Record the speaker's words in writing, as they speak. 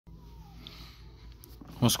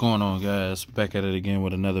What's going on, guys? Back at it again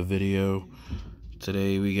with another video.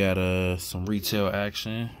 Today we got some retail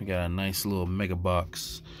action. We got a nice little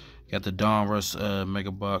Megabox. Got the Donruss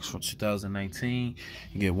Megabox from 2019.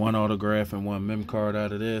 You get one autograph and one mem card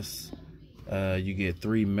out of this. You get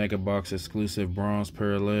 3 Megabox exclusive bronze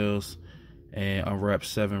parallels and unwrapped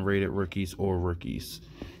 7 rated rookies or rookies.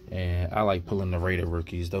 And I like pulling the rated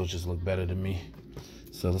rookies. Those just look better to me.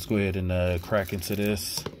 So let's go ahead and crack into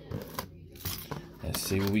this. Let's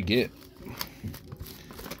see what we get.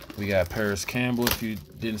 We got Paris Campbell. If you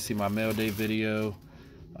didn't see my mail day video,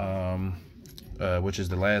 which is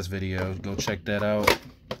the last video, go check that out.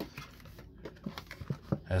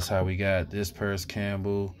 That's how we got this Paris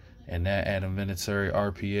Campbell and that Adam Vinatieri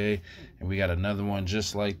RPA. And we got another one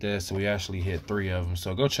just like that. So we actually hit 3 of them.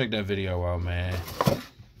 So go check that video out, man.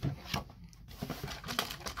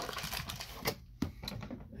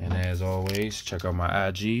 And as always, check out my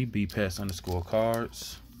IG,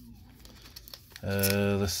 bpass_cards.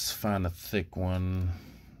 Let's find a thick one.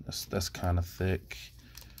 That's kind of thick.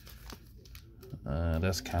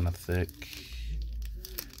 That's kind of thick.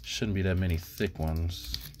 Shouldn't be that many thick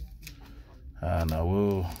ones. I don't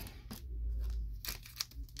know.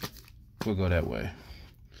 We'll go that way.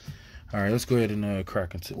 All right, let's go ahead and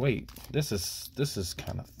crack into. Wait, this is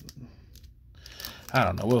kind of. I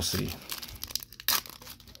don't know. We'll see.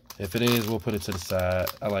 If it is, we'll put it to the side.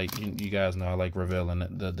 I like, you guys know I like revealing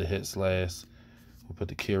the hits last. We'll put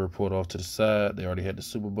the kid report off to the side. They already had the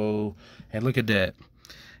Super Bowl. And look at that.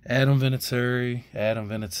 Adam Vinatieri.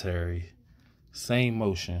 Same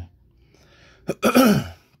motion.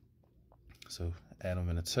 So, Adam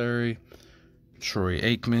Vinatieri. Troy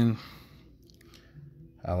Aikman.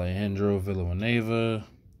 Alejandro Villanueva.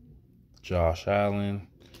 Josh Allen.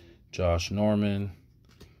 Josh Norman.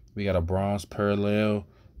 We got a bronze parallel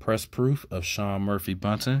press proof of Sean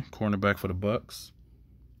Murphy-Bunting, cornerback for the Bucks.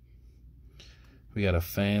 We got a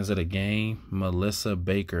fans of the game, Melissa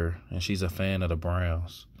Baker, and she's a fan of the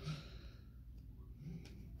Browns.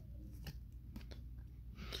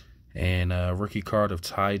 And a rookie card of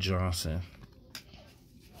Ty Johnson.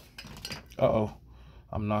 Uh-oh.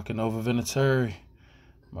 I'm knocking over Vinatieri.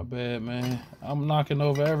 My bad, man. I'm knocking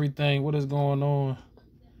over everything. What is going on?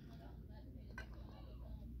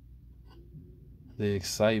 The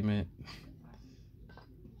excitement.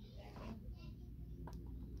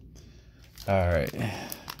 All right.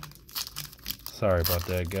 Sorry about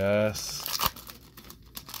that, guys.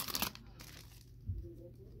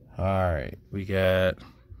 All right. We got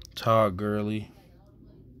Todd Gurley,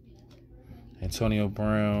 Antonio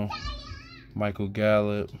Brown, Michael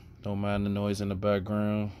Gallup. Don't mind the noise in the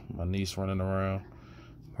background. My niece running around.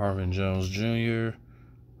 Marvin Jones Jr.,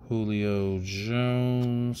 Julio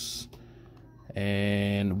Jones.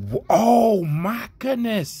 And, oh my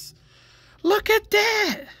goodness, look at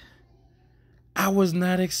that. I was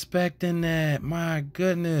not expecting that. My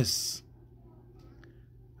goodness.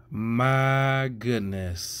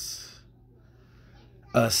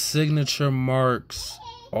 A signature marks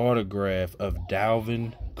autograph of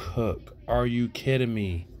Dalvin Cook. Are you kidding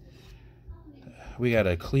me? We got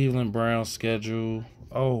a Cleveland Browns schedule.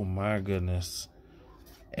 Oh my goodness.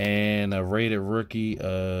 And a rated rookie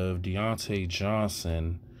of Deontay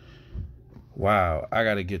Johnson. Wow, I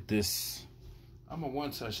gotta get this. I'm gonna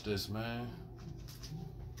one-touch this, man.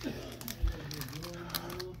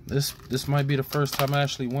 This might be the first time I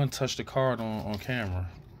actually one-touched the card on camera.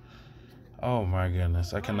 Oh my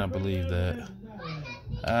goodness, I cannot believe that.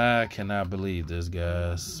 I cannot believe this,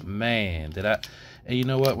 guys. Man, did I... And you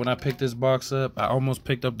know what? When I picked this box up, I almost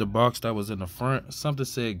picked up the box that was in the front. Something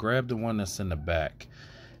said, grab the one that's in the back.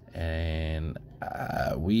 And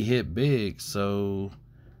we hit big. So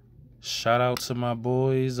shout out to my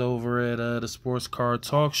boys over at the Sports Card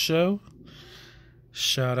Talk Show.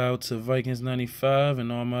 Shout out to Vikings 95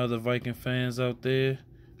 and all my other Viking fans out there.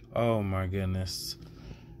 Oh my goodness.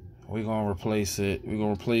 We're going to replace it. We're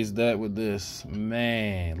going to replace that with this.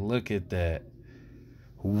 Man, look at that.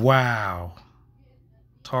 Wow.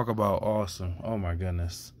 Talk about awesome. Oh my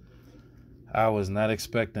goodness. I was not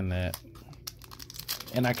expecting that.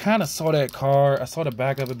 And I kind of saw that card. I saw the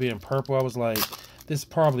back of it being purple. I was like, this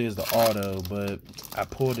probably is the auto, but I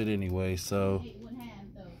pulled it anyway. So,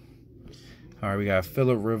 all right, we got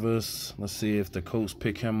Phillip Rivers. Let's see if the Colts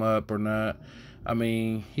pick him up or not. I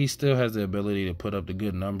mean, he still has the ability to put up the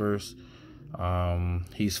good numbers.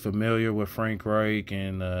 He's familiar with Frank Reich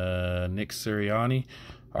and Nick Sirianni,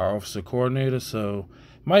 our offensive coordinator. So,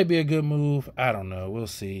 might be a good move. I don't know. We'll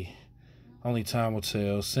see. Only time will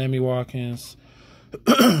tell. Sammy Watkins.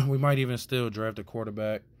 We might even still draft a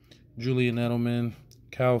quarterback. Julian Edelman,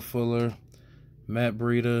 Kyle Fuller, Matt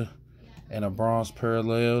Breida, and a bronze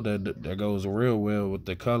parallel that goes real well with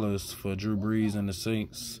the colors for Drew Brees and the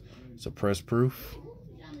Saints. It's a press proof.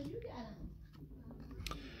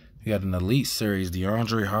 You got an Elite Series,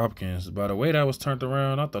 DeAndre Hopkins. By the way that was turned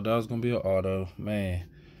around, I thought that was going to be an auto. Man,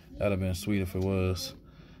 that would have been sweet if it was.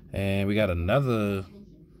 And we got another.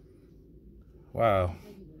 Wow.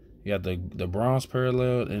 You got the bronze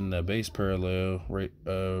parallel and the base parallel.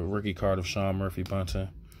 Rookie card of Sean Murphy Bunting.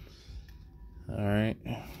 All right.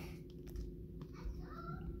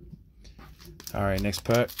 All right, next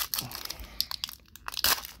pack.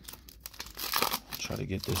 Try to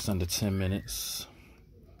get this under 10 minutes.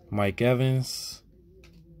 Mike Evans.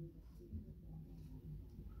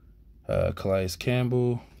 Calais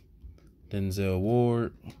Campbell. Denzel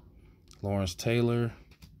Ward. Lawrence Taylor.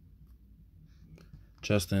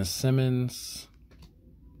 Justin Simmons.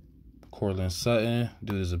 Cortland Sutton.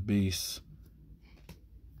 Dude is a beast.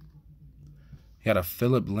 You got a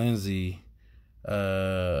Philip Lindsay.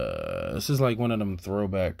 This is like one of them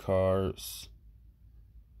throwback cards.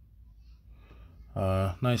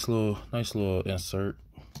 Nice little insert.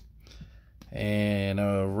 And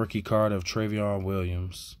a rookie card of Travion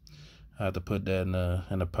Williams. I have to put that in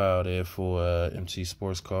the pile there for MT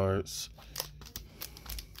Sports Cards.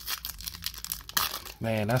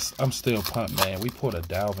 Man, I'm still pumped, man. We pulled a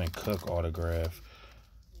Dalvin Cook autograph.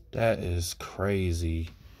 That is crazy.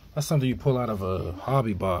 That's something you pull out of a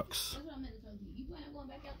hobby box.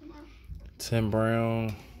 Tim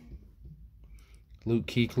Brown, Luke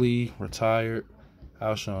Kuechly, retired.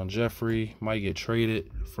 Alshon Jeffrey might get traded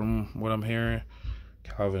from what I'm hearing.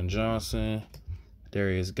 Calvin Johnson,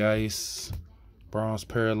 Darius Geis, bronze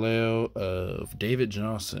parallel of David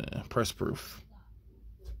Johnson, press proof.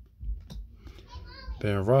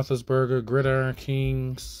 Ben Roethlisberger, Gridiron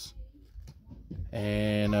Kings,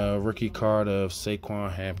 and a rookie card of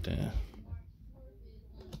Saquon Hampton.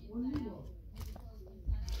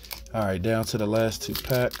 All right, down to the last two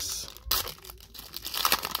packs.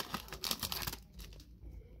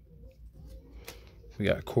 We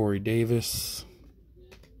got Corey Davis,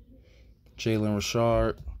 Jalen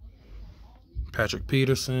Richard, Patrick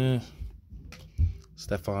Peterson,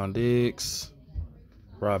 Stephon Diggs,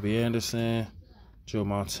 Robbie Anderson, Joe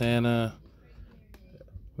Montana.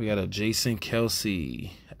 We got a Jason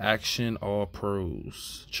Kelsey, Action All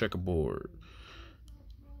Pros, checkerboard.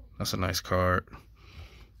 That's a nice card.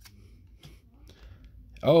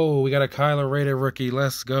 Oh, we got a Kyler rated rookie.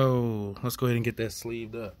 Let's go. Let's go ahead and get that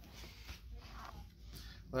sleeved up.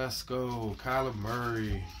 Let's go. Kyler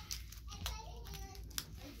Murray.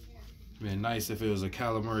 It'd be nice if it was a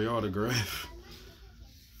Kyler Murray autograph.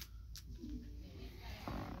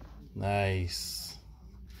 Nice.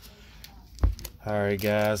 All right,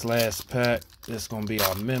 guys. Last pack. This is going to be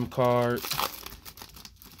our mem card.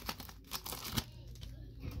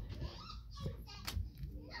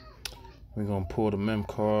 We're going to pull the mem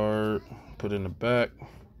card, put it in the back.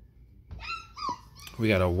 We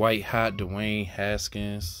got a white hot Dwayne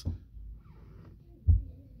Haskins.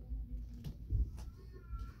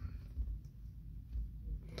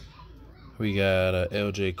 We got a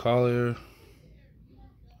LJ Collier.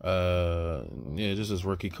 Yeah, this is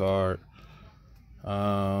rookie card.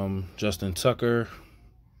 Justin Tucker.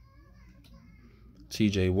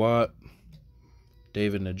 TJ Watt.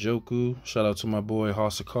 David Njoku. Shout out to my boy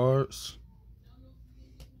House of Cards.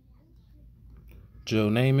 Joe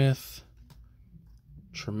Namath.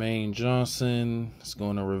 Tremaine Johnson is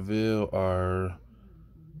going to reveal our...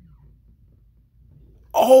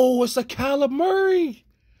 Oh, it's a Kyler Murray.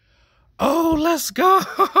 Oh, let's go.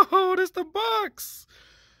 That's the box.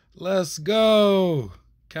 Let's go.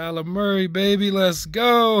 Kyler Murray, baby. Let's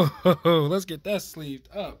go. Let's get that sleeved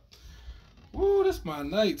up. Woo, that's my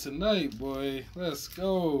night tonight, boy. Let's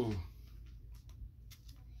go.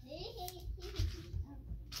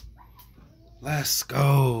 Let's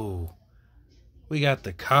go. We got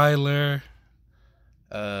the Kyler.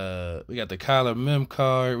 We got the Kyler mem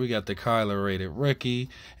card. We got the Kyler rated rookie.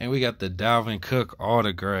 And we got the Dalvin Cook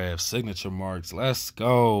autograph signature marks. Let's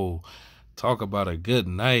go. Talk about a good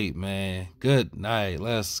night, man. Good night.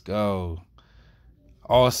 Let's go.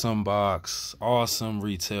 Awesome box. Awesome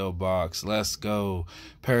retail box. Let's go.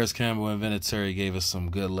 Paris Campbell and Vinatieri gave us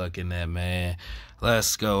some good luck in that, man.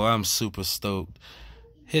 Let's go. I'm super stoked.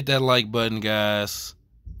 Hit that like button, guys.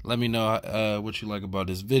 Let me know what you like about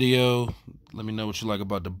this video. Let me know what you like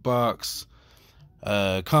about the box.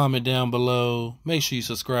 Comment down below. Make sure you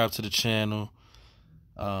subscribe to the channel.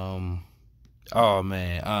 Oh,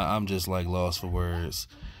 man. I'm just like lost for words.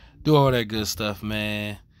 Do all that good stuff,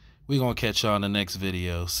 man. We're going to catch y'all in the next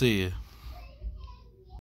video. See ya.